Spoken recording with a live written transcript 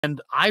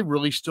And I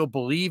really still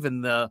believe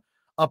in the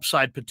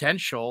upside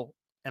potential.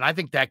 And I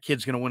think that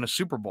kid's going to win a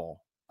Super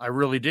Bowl. I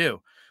really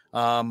do.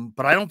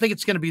 But I don't think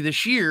it's going to be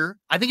this year.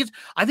 I think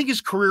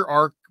his career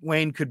arc,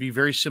 Wayne, could be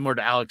very similar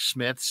to Alex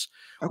Smith's,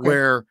 Okay.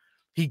 where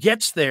he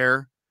gets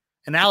there,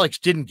 and Alex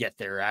didn't get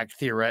there.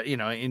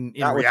 In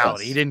Not with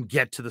reality, us. he didn't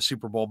get to the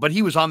Super Bowl, but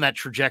he was on that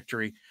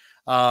trajectory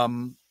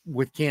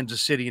with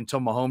Kansas City until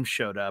Mahomes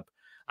showed up.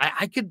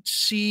 I could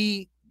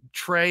see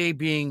Trey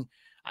being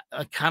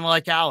kind of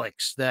like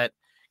Alex, that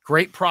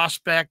great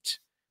prospect.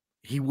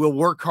 He will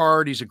work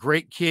hard. He's a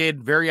great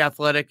kid, very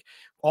athletic,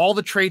 all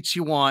the traits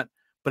you want,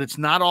 but it's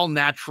not all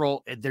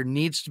natural. There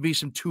needs to be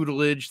some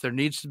tutelage. There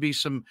needs to be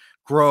some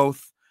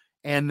growth.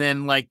 And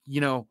then,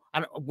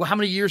 how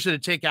many years did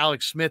it take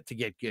Alex Smith to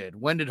get good?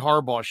 When did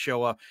Harbaugh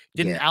show up?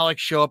 Didn't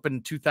Alex show up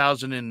in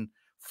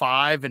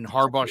 2005 and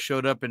Harbaugh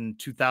showed up in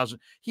 2000?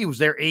 He was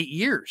there 8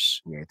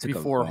 years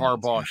before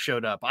Harbaugh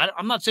showed up.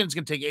 I'm not saying it's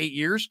going to take 8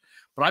 years,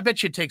 but I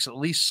bet you it takes at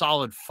least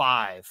solid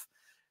 5.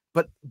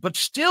 But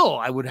still,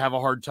 I would have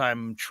a hard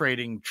time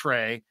trading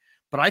Trey.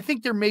 But I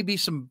think there may be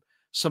some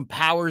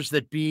powers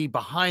that be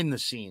behind the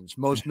scenes,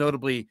 most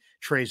notably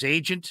Trey's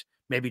agent,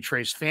 maybe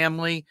Trey's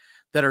family,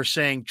 that are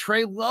saying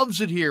Trey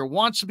loves it here,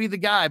 wants to be the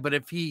guy. But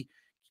if he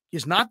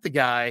is not the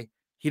guy,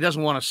 he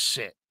doesn't want to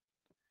sit.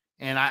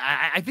 And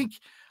I think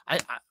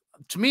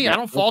to me, I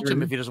don't fault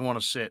him if he doesn't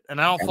want to sit. And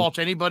I don't fault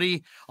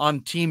anybody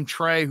on Team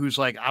Trey who's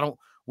like,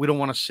 we don't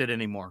want to sit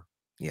anymore.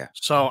 Yeah.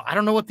 So I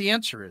don't know what the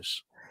answer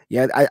is.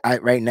 Yeah, I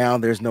right now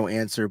there's no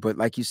answer, but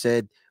like you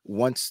said,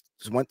 once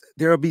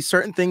there'll be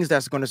certain things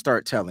that's going to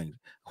start telling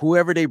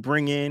whoever they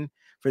bring in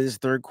for this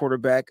third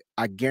quarterback.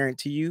 I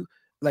guarantee you.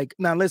 Like,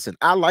 now listen,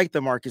 I like the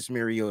Marcus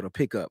Mariota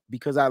pickup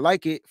because I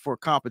like it for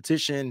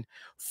competition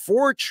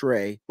for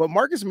Trey, but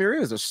Marcus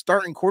Mariota is a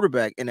starting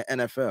quarterback in the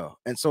NFL.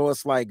 And so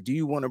it's like, do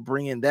you want to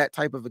bring in that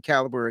type of a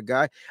caliber of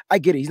guy? I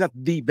get it. He's not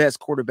the best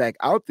quarterback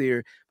out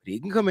there, but he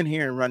can come in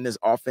here and run this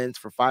offense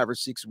for 5 or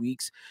 6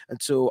 weeks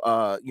until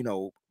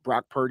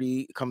Brock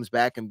Purdy comes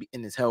back and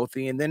is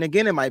healthy. And then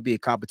again, it might be a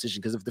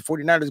competition because if the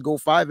 49ers go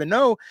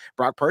 5-0,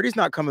 Brock Purdy's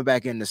not coming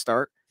back in to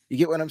start. You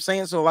get what I'm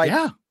saying? So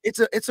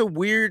it's a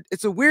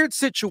weird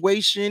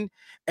situation.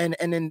 And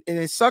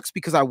it sucks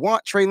because I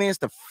want Trey Lance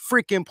to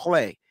freaking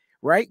play,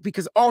 right?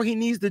 Because all he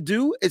needs to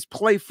do is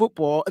play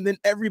football, and then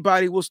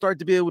everybody will start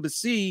to be able to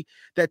see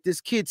that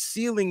this kid's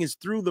ceiling is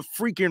through the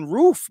freaking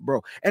roof, bro.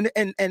 And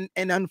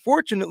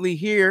unfortunately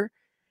here,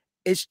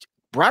 it's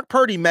Brock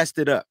Purdy messed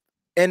it up.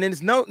 And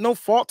it's no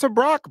fault to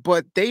Brock,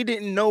 but they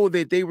didn't know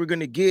that they were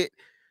going to get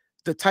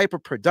the type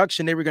of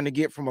production they were going to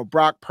get from a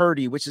Brock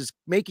Purdy, which is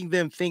making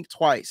them think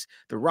twice.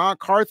 The Ron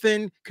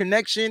Carthen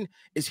connection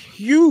is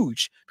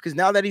huge because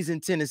now that he's in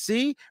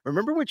Tennessee,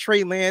 remember when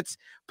Trey Lance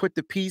put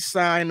the peace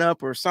sign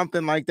up or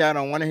something like that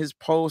on one of his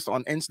posts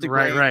on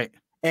Instagram? Right.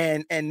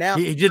 And now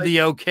he did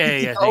the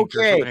okay, I think,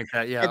 or something like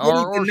that. Yeah,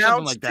 or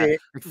something like that.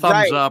 Like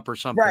thumbs up or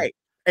something. Right.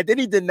 And then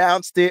he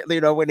denounced it,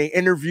 when they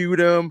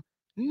interviewed him.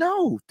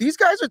 No, these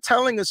guys are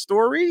telling a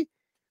story.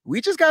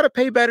 We just got to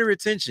pay better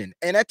attention.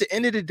 And at the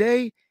end of the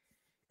day,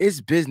 it's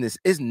business.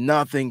 It's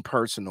nothing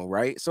personal,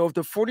 right? So if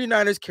the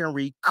 49ers can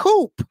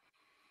recoup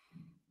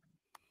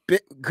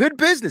good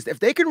business, if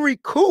they can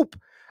recoup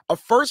a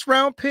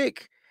first-round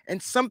pick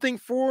and something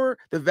for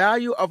the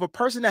value of a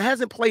person that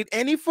hasn't played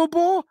any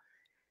football,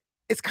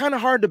 it's kind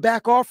of hard to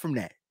back off from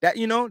that.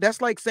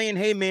 That's like saying,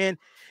 hey, man,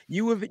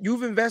 you've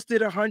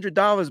invested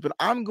 $100, but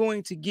I'm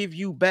going to give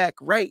you back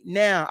right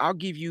now. I'll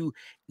give you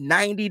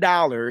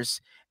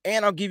 $90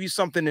 and I'll give you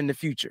something in the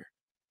future.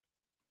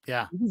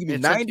 Yeah,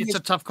 it's a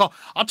tough call.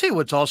 I'll tell you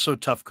what's also a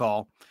tough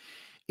call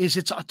is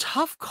it's a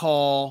tough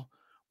call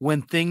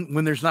when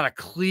there's not a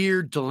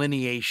clear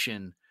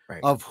delineation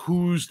of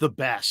who's the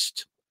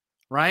best,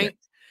 right?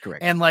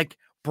 Correct. And like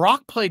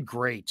Brock played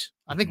great.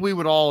 I think we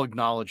would all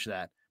acknowledge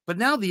that. But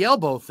now the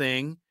elbow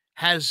thing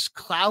has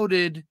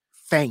clouded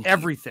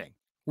everything.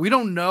 We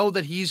don't know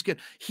that he's good.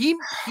 He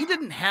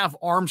didn't have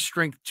arm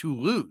strength to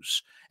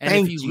lose. And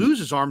if he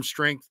loses arm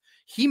strength,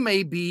 he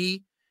may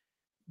be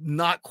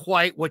not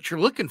quite what you're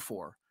looking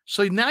for.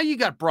 So now you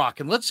got Brock,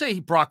 and let's say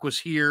Brock was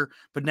here,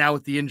 but now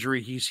with the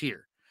injury, he's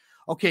here.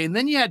 Okay, and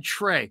then you had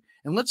Trey,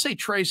 and let's say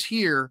Trey's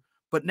here,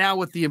 but now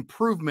with the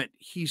improvement,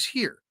 he's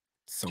here.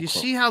 So do you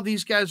see how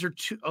these guys are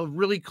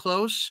really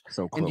close?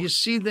 So close. And do you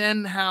see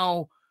then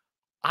how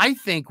I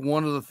think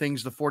one of the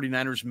things the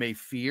 49ers may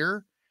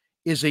fear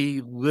is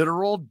a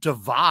literal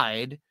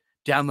divide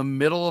down the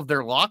middle of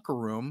their locker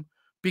room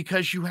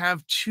because you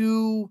have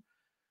two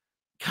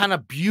kind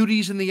of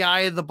beauties in the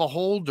eye of the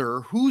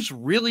beholder. Who's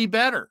really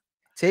better?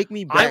 Take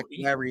me back,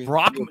 Larry.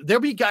 Brock, there'll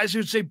be guys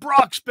who'd say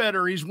Brock's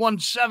better. He's won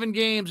 7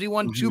 games. He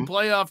won 2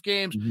 playoff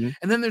games.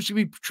 And then there's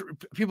going to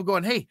be people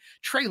going, hey,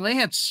 Trey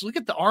Lance, look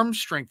at the arm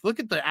strength.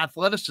 Look at the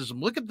athleticism.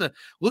 Look at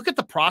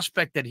the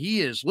prospect that he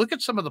is. Look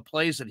at some of the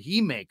plays that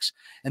he makes.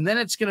 And then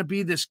it's going to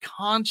be this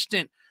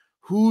constant,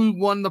 who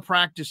won the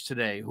practice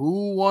today?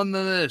 Who won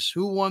this?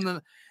 Who won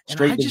the, and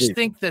I just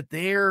think that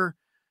they're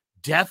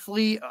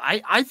deathly,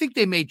 I think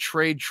they may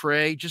trade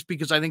Trey just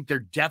because I think they're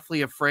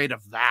deathly afraid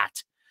of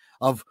that,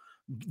 of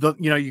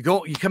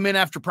you come in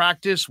after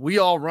practice. We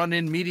all run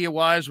in media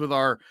wise with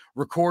our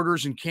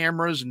recorders and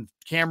cameras and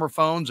camera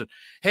phones. And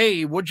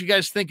hey, what'd you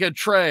guys think of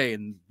Trey?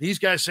 And these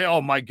guys say,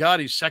 oh my God,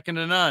 he's second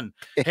to none.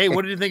 Hey,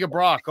 what did you think of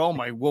Brock? Oh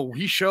my, well,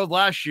 he showed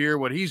last year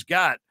what he's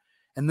got.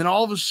 And then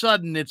all of a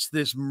sudden it's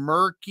this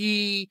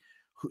murky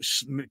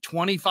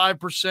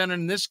 25%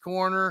 in this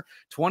corner,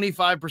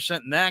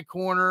 25% in that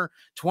corner,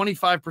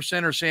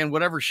 25% are saying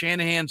whatever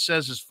Shanahan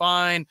says is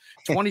fine,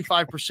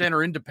 25%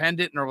 are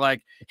independent and are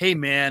like, hey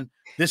man,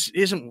 this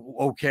isn't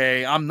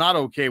okay. I'm not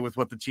okay with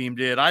what the team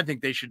did. I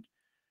think they should.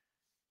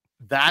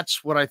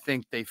 That's what I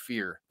think they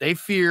fear. They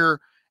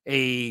fear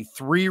a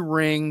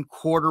 3-ring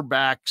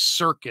quarterback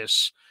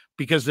circus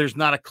because there's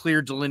not a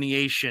clear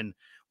delineation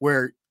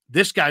where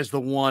this guy's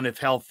the 1 if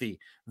healthy,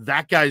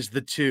 that guy's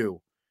the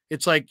 2.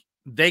 It's like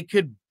they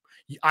could.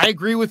 I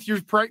agree with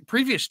your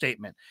previous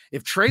statement.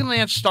 If Trey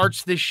Lance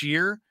starts this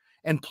year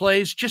and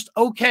plays just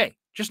okay,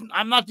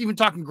 I'm not even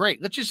talking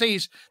great. Let's just say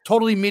he's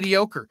totally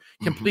mediocre,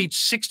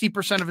 completes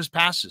 60% of his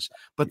passes,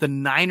 but the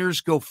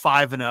Niners go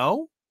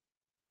 5-0.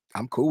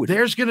 I'm cool with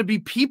There's going to be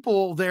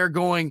people there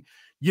going,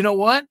 you know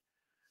what?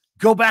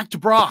 Go back to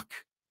Brock.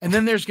 And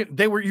then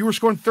you were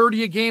scoring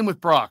 30 a game with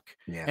Brock.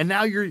 Yeah. And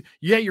now you're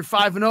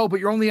 5-0, but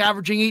you're only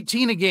averaging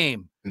 18 a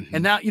game.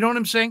 And now, you know what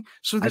I'm saying?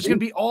 So there's going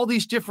to be all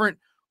these different,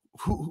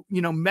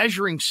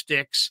 measuring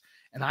sticks.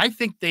 And I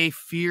think they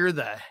fear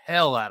the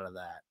hell out of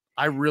that.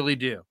 I really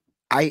do.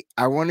 I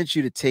wanted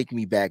you to take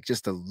me back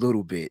just a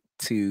little bit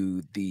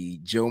to the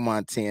Joe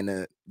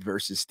Montana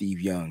versus Steve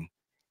Young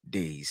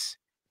days.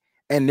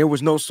 And there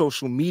was no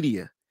social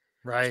media.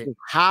 Right. So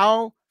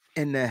how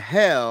in the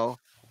hell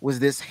was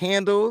this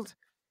handled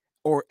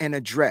and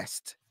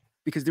addressed?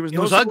 Because there was no.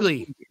 It was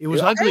ugly. It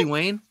was ugly,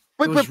 Wayne.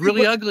 It was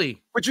really ugly.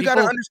 But you got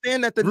to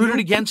understand that the rooted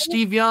against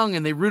Steve Young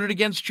and they rooted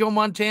against Joe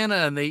Montana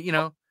and they,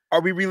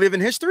 Are we reliving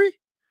history?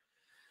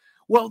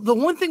 Well, the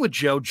one thing with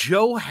Joe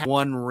had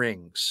 1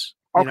 rings.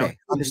 Okay,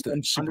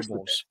 understood. Super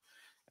Bowls.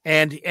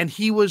 And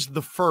he was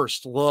the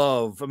first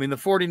love. I mean, the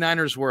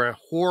 49ers were a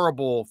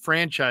horrible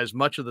franchise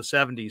much of the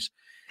 70s.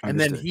 And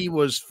then he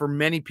was, for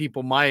many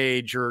people my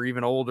age or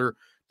even older,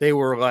 they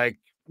were like,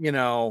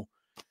 Joe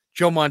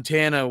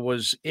Montana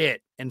was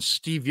it. And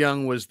Steve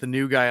Young was the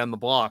new guy on the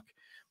block.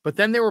 But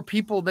then there were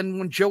people,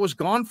 when Joe was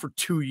gone for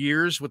 2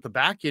 years with the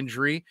back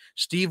injury,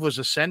 Steve was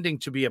ascending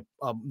to be a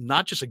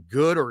not just a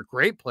good or a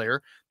great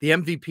player, the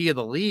MVP of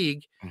the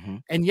league.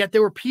 And yet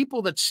there were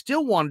people that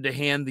still wanted to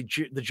hand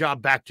the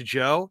job back to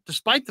Joe,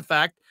 despite the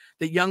fact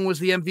that Young was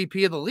the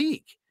MVP of the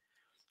league.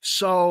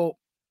 So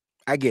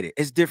I get it.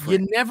 It's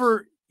different. You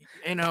never,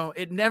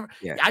 it never.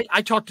 Yeah.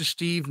 I talk to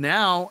Steve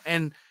now,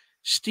 and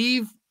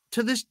Steve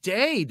to this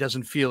day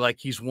doesn't feel like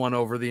he's won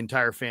over the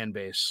entire fan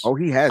base. Oh,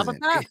 he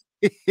hasn't. How about that?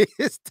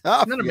 It's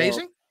tough. Isn't that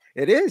amazing?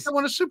 It is. He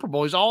won a Super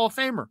Bowl. He's a Hall of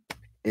Famer.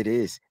 It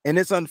is. And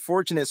it's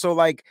unfortunate. So,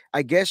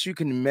 I guess you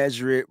can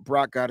measure it.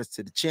 Brock got us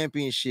to the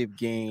championship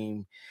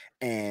game,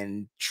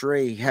 and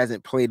Trey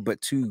hasn't played but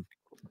 2,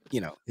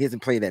 he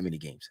hasn't played that many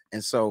games.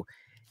 And so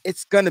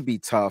it's going to be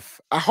tough.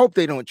 I hope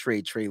they don't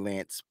trade Trey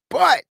Lance,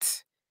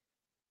 but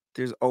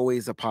there's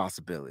always a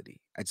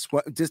possibility.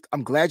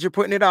 I'm glad you're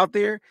putting it out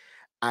there.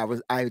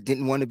 I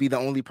didn't want to be the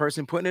only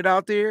person putting it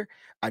out there.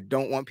 I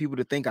don't want people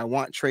to think I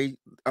want Trey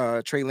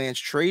Lance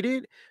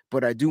traded,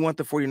 but I do want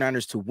the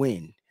 49ers to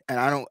win.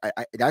 And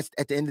that's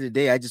at the end of the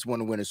day, I just want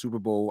to win a Super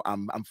Bowl.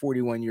 I'm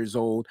 41 years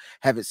old,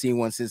 haven't seen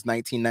one since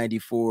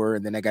 1994,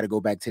 and then I got to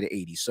go back to the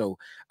 80s. So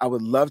I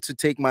would love to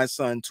take my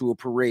son to a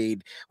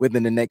parade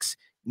within the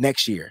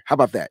next year. How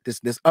about that?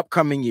 This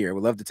upcoming year, I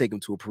would love to take him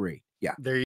to a parade. Yeah. There you